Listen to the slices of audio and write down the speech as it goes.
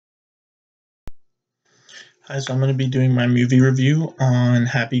Hi, so I'm going to be doing my movie review on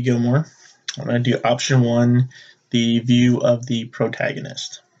Happy Gilmore. I'm going to do option one, the view of the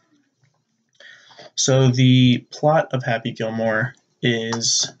protagonist. So the plot of Happy Gilmore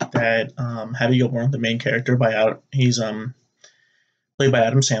is that Happy Gilmore, the main character, he's played by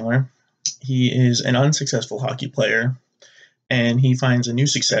Adam Sandler. He is an unsuccessful hockey player, and he finds a new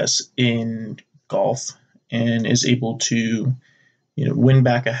success in golf and is able to, win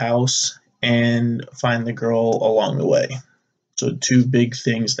back a house and find the girl along the way. So two big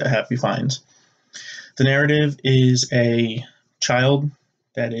things that Happy finds. The narrative is a child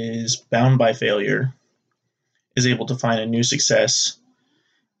that is bound by failure is able to find a new success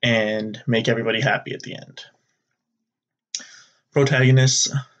and make everybody happy at the end.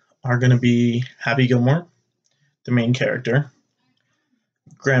 Protagonists are going to be Happy Gilmore, the main character,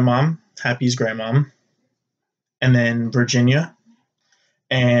 Grandmom, Happy's grandmom, and then Virginia,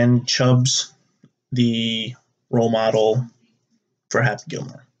 and Chubbs, the role model for Happy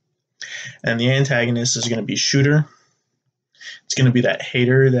Gilmore. And the antagonist is going to be Shooter. It's going to be that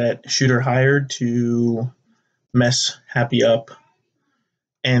hater that Shooter hired to mess Happy up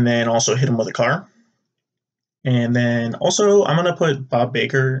and then also hit him with a car. And then also I'm going to put Bob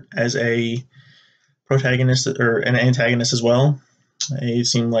Baker as a protagonist or an antagonist as well. It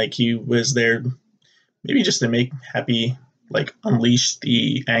seemed like he was there maybe just to make Happy unleash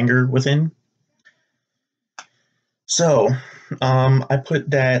the anger within. So I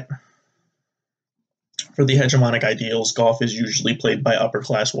put that for the hegemonic ideals, golf is usually played by upper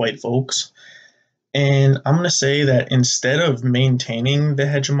class white folks. And I'm going to say that instead of maintaining the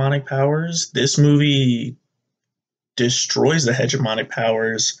hegemonic powers, this movie destroys the hegemonic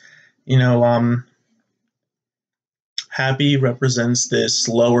powers. Happy represents this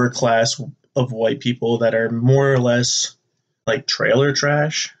lower class of white people that are more or less like trailer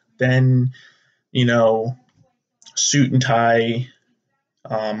trash than, suit and tie,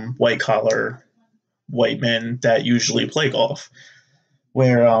 white collar white men that usually play golf,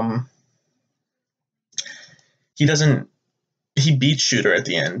 where he beats Shooter at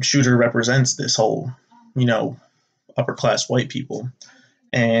the end. Shooter represents this whole, upper class white people.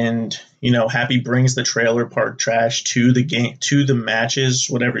 And, Happy brings the trailer park trash to the game, to the matches,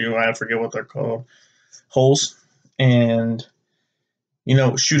 whatever I forget what they're called, holes. And,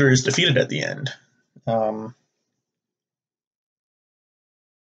 Shooter is defeated at the end.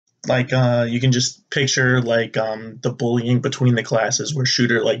 You can just picture the bullying between the classes where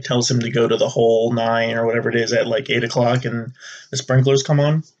Shooter tells him to go to the hole 9 or whatever it is at 8 o'clock and the sprinklers come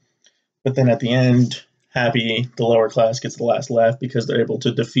on. But then at the end, Happy, the lower class, gets the last laugh because they're able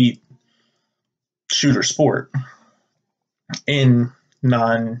to defeat Shooter Sport in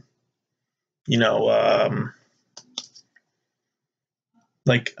non,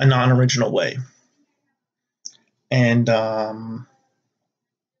 a non-original way. And the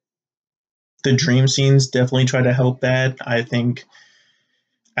dream scenes definitely try to help that. I think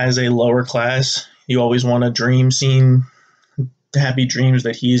as a lower class, you always want a dream scene, Happy dreams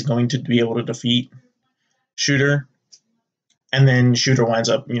that he's going to be able to defeat Shooter. And then Shooter winds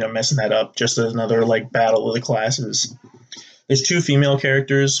up, messing that up just as another battle of the classes. There's two female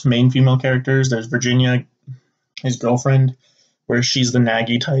characters, main female characters. There's Virginia, his girlfriend, where she's the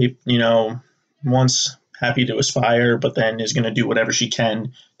naggy type, wants Happy to aspire, but then is going to do whatever she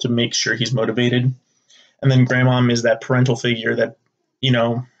can to make sure he's motivated. And then Grandmom is that parental figure that,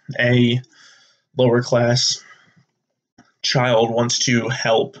 a lower class child wants to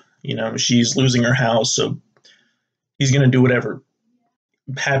help. She's losing her house, so he's going to do whatever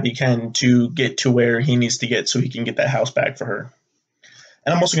Happy can to get to where he needs to get so he can get that house back for her.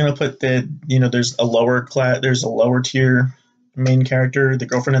 And I'm also going to put that, there's a lower tier main character. The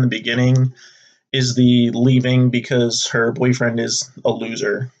girlfriend in the beginning is the leaving because her boyfriend is a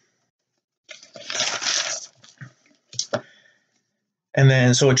loser. And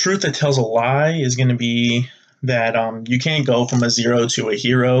then, so a truth that tells a lie is going to be that you can't go from a zero to a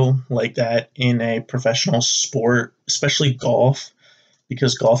hero like that in a professional sport, especially golf,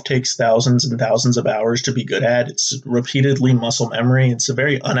 because golf takes thousands and thousands of hours to be good at. It's repeatedly muscle memory. It's a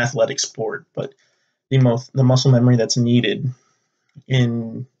very unathletic sport, but the muscle memory that's needed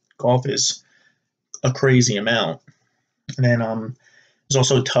in golf is a crazy amount. And then there's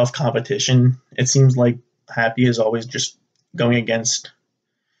also tough competition. It seems like Happy is always just going against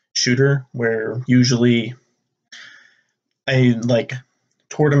Shooter, where usually a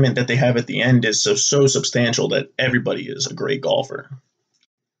tournament that they have at the end is so substantial that everybody is a great golfer.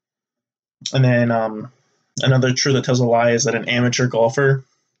 And then another truth that tells a lie is that an amateur golfer,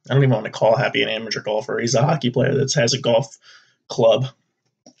 I don't even want to call Happy an amateur golfer. He's a hockey player that has a golf club.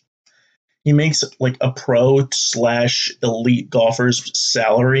 he makes like a pro slash elite golfer's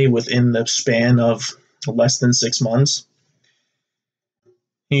salary within the span of less than 6 months.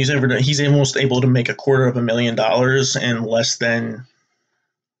 He's almost able to make $250,000 in less than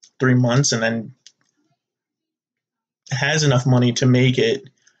 3 months, and then has enough money to make it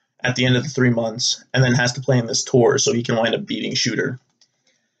at the end of the 3 months, and then has to play in this tour so he can wind up beating Shooter.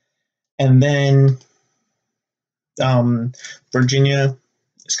 And then Virginia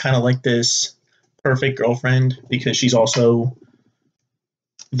is kind of like this perfect girlfriend because she's also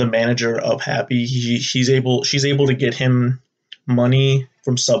the manager of Happy. She's able to get him money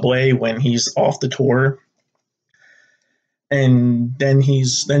from Subway when he's off the tour, and then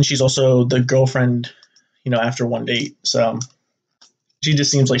she's also the girlfriend, after one date. So she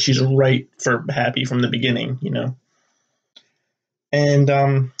just seems like she's right for Happy from the beginning. And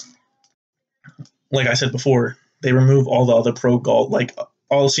like I said before, they remove all the other pro golf. Like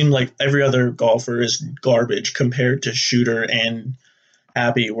all seem like every other golfer is garbage compared to Shooter and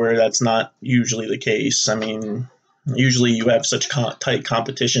Happy, where that's not usually the case. I mean, usually you have such tight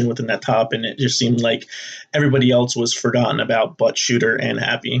competition within that top, and it just seemed like everybody else was forgotten about but Shooter and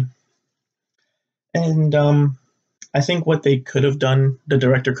Happy. And I think what they could have done, the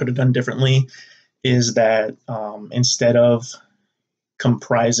director could have done differently, is that instead of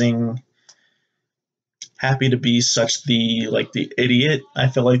comprising Happy to be such the idiot, I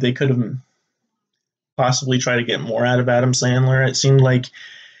feel like they could have possibly tried to get more out of Adam Sandler. It seemed like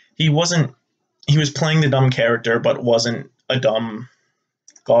he was playing the dumb character, but wasn't a dumb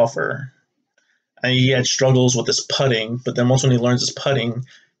golfer. And he had struggles with his putting, but then once when he learns his putting,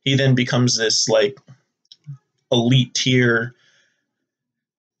 he then becomes this elite tier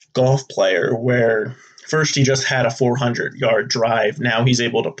golf player where first he just had a 400-yard drive. Now he's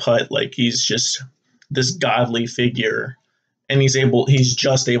able to putt like he's just this godly figure, and he's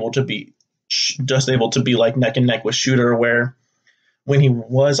just able to be like neck and neck with Shooter, where when he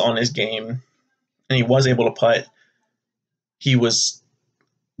was on his game and he was able to putt, he was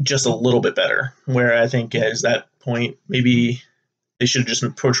just a little bit better. Where I think at that point, maybe they should have just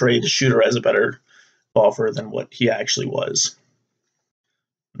portrayed the Shooter as a better golfer than what he actually was.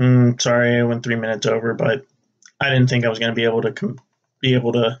 Sorry, I went 3 minutes over, but I didn't think I was going to be able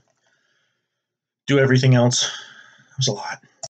to do everything else. It was a lot.